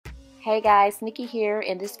Hey guys, Nikki here,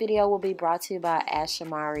 and this video will be brought to you by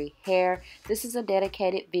Ashimary Hair. This is a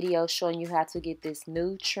dedicated video showing you how to get this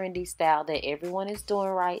new trendy style that everyone is doing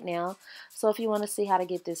right now. So if you want to see how to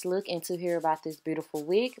get this look and to hear about this beautiful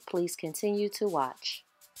wig, please continue to watch.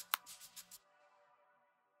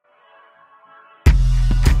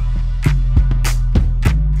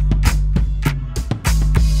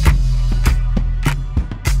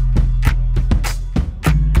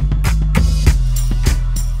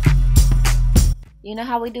 You know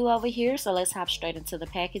how we do over here, so let's hop straight into the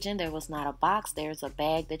packaging. There was not a box, there's a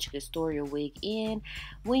bag that you can store your wig in.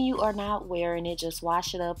 When you are not wearing it, just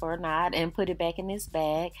wash it up or not and put it back in this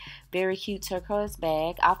bag. Very cute turquoise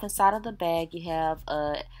bag. Off inside of the bag you have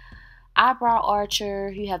a eyebrow archer,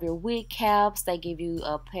 you have your wig caps, they give you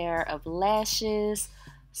a pair of lashes.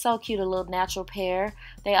 So cute, a little natural pair.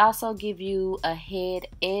 They also give you a head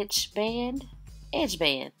edge band,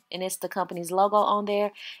 and it's the company's logo on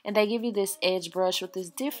there, and they give you this edge brush with this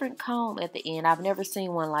different comb at the end. I've never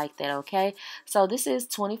seen one like that. Okay, so this is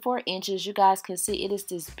 24 inches. You guys can see it is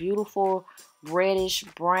this beautiful reddish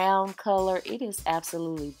brown color. It is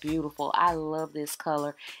absolutely beautiful. I love this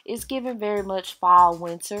color. It's given very much fall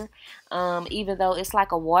winter, even though it's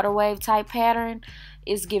like a water wave type pattern,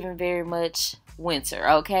 it's given very much winter.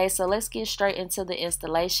 Okay, so let's get straight into the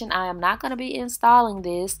installation. I am not going to be installing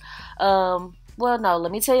this. Well, no,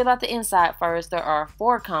 let me tell you about the inside first. There are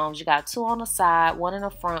 4 combs. You got 2 on the side, 1 in the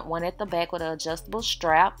front, 1 at the back with an adjustable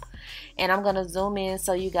strap. And I'm going to zoom in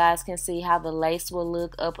so you guys can see how the lace will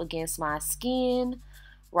look up against my skin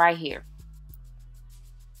right here.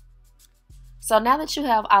 So now that you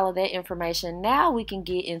have all of that information, now we can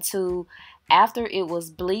get into after it was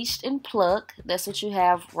bleached and plucked. That's what you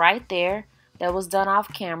have right there. That was done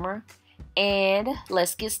off camera. And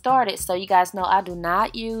let's get started. So you guys know I do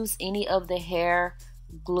not use any of the hair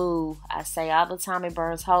glue. I say all the time it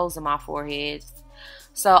burns holes in my forehead.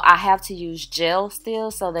 So I have to use gel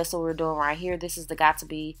still. So that's what we're doing right here. This is the Got To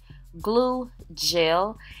Be glue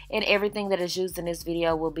gel. And everything that is used in this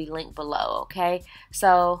video will be linked below. Okay.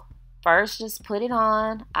 So first just put it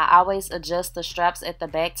on. I always adjust the straps at the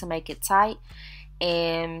back to make it tight.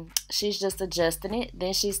 And she's just adjusting it.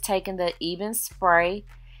 Then she's taking the even spray.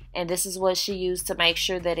 And this is what she used to make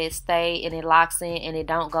sure that it stay and it locks in and it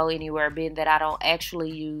don't go anywhere, being that I don't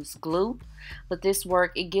actually use glue. But this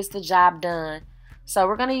work, it gets the job done. So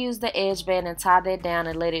we're going to use the edge band and tie that down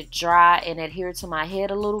and let it dry and adhere to my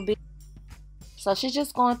head a little bit. So she's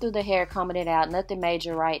just going through the hair, combing it out, nothing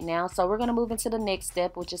major right now. So we're going to move into the next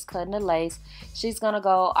step, which is cutting the lace. She's going to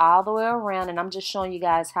go all the way around, and I'm just showing you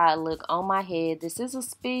guys how it look on my head. This is a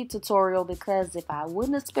speed tutorial because if I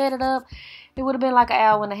wouldn't have sped it up, it would have been like an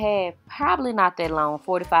hour and a half. Probably not that long,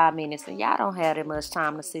 45 minutes. And y'all don't have that much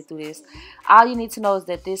time to sit through this. All you need to know is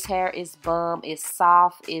that this hair is bomb, it's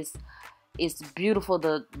soft, it's beautiful.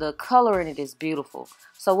 The color in it is beautiful.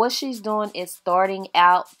 So what she's doing is starting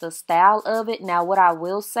out the style of it. Now what I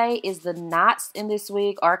will say is the knots in this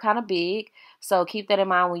wig are kind of big. So keep that in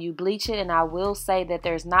mind when you bleach it. And I will say that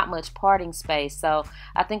there's not much parting space. So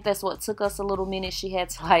I think that's what took us a little minute. She had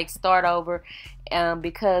to like start over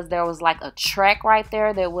because there was like a track right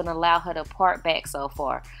there that wouldn't allow her to part back so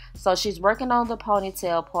far. So she's working on the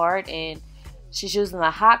ponytail part, and she's using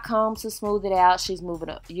a hot comb to smooth it out. She's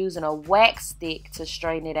using a wax stick to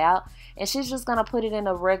straighten it out. And she's just going to put it in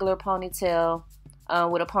a regular ponytail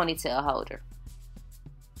with a ponytail holder.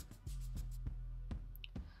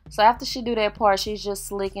 So after she do that part, she's just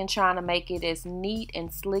slicking, trying to make it as neat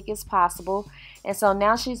and slick as possible. And so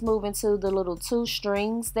now she's moving to the little 2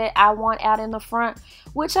 strings that I want out in the front,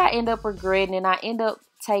 which I end up regretting, and I end up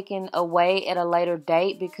taken away at a later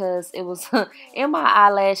date because it was in my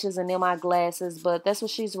eyelashes and in my glasses. But that's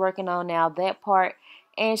what she's working on now, that part,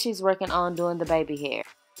 and she's working on doing the baby hair.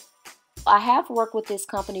 I have worked with this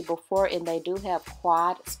company before, and they do have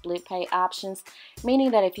quad split pay options,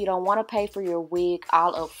 meaning that if you don't want to pay for your wig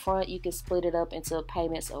all up front, you can split it up into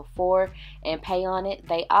payments of 4 and pay on it.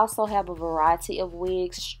 They also have a variety of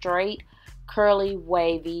wigs, straight, curly,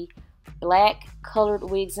 wavy, black, colored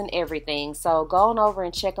wigs, and everything. So go on over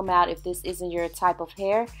and check them out if this isn't your type of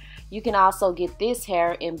hair. You can also get this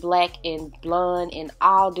hair in black and blonde and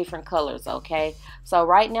all different colors. Okay, so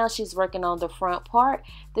right now she's working on the front part.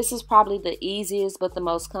 This is probably the easiest but the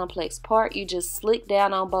most complex part. You just slick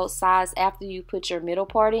down on both sides after you put your middle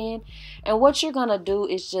part in, and what you're gonna do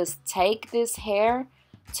is just take this hair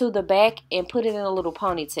to the back and put it in a little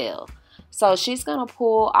ponytail. So she's gonna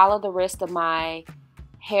pull all of the rest of my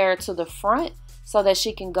hair to the front so that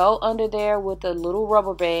she can go under there with a little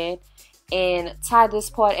rubber band and tie this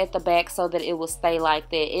part at the back so that it will stay like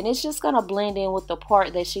that. And it's just going to blend in with the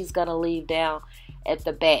part that she's going to leave down at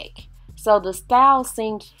the back. So the style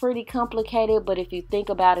seems pretty complicated, but if you think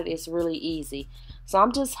about it, it's really easy. So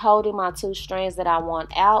I'm just holding my two strands that I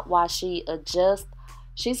want out while she adjusts.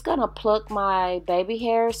 She's going to pluck my baby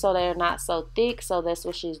hairs so they're not so thick. So that's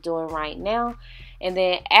what she's doing right now. And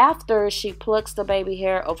then after she plucks the baby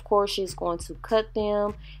hair, of course, she's going to cut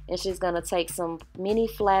them. And she's going to take some mini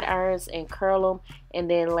flat irons and curl them and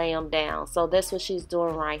then lay them down. So that's what she's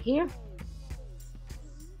doing right here.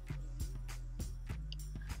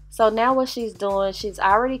 So now what she's doing, she's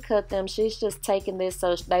already cut them. She's just taking this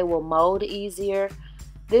so they will mold easier.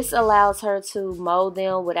 This allows her to mold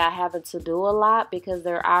them without having to do a lot because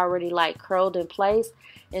they're already like curled in place.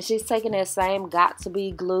 And she's taking that same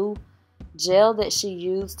got-to-be glue gel that she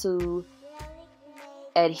used to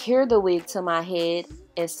adhere the wig to my head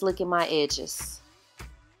and slicking my edges.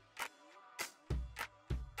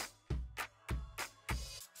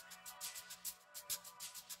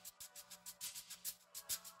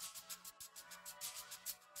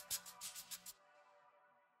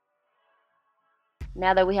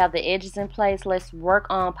 Now that we have the edges in place, let's work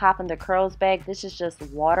on popping the curls back. This is just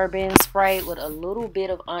water being sprayed with a little bit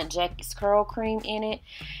of Aunt Jackie's curl cream in it.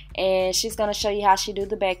 And she's going to show you how she do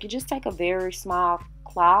the back. You just take a very small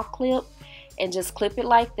claw clip and just clip it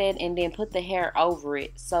like that and then put the hair over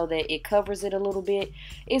it so that it covers it a little bit.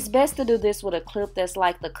 It's best to do this with a clip that's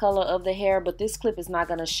like the color of the hair, but this clip is not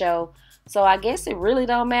going to show. So I guess it really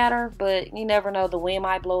don't matter, but you never know, the wind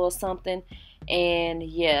might blow or something. And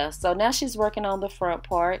yeah, so now she's working on the front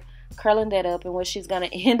part, curling that up, and what she's going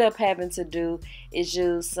to end up having to do is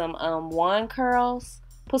use some wand curls,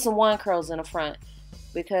 put some wand curls in the front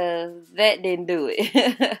because that didn't do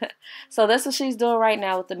it. So that's what she's doing right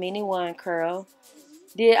now with the mini wand curl.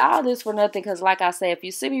 Did all this for nothing because like I said, if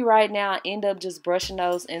you see me right now, I end up just brushing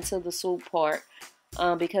those into the swoop part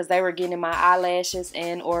because they were getting in my eyelashes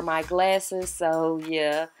and or my glasses. So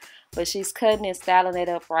yeah. But she's cutting and styling it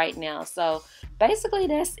up right now. So basically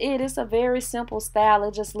that's it. It's a very simple style.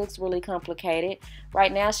 It just looks really complicated. Right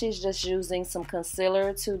now she's just using some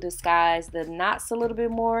concealer to disguise the knots a little bit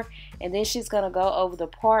more. And then she's going to go over the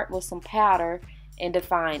part with some powder and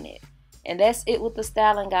define it. And that's it with the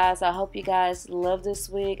styling, guys. I hope you guys love this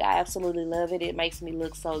wig. I absolutely love it. It makes me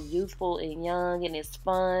look so youthful and young, and it's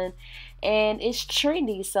fun and it's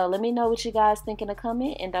trendy. So let me know what you guys think in the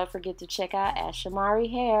comment, and don't forget to check out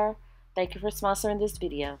Ashimary Hair. Thank you for sponsoring this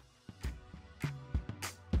video.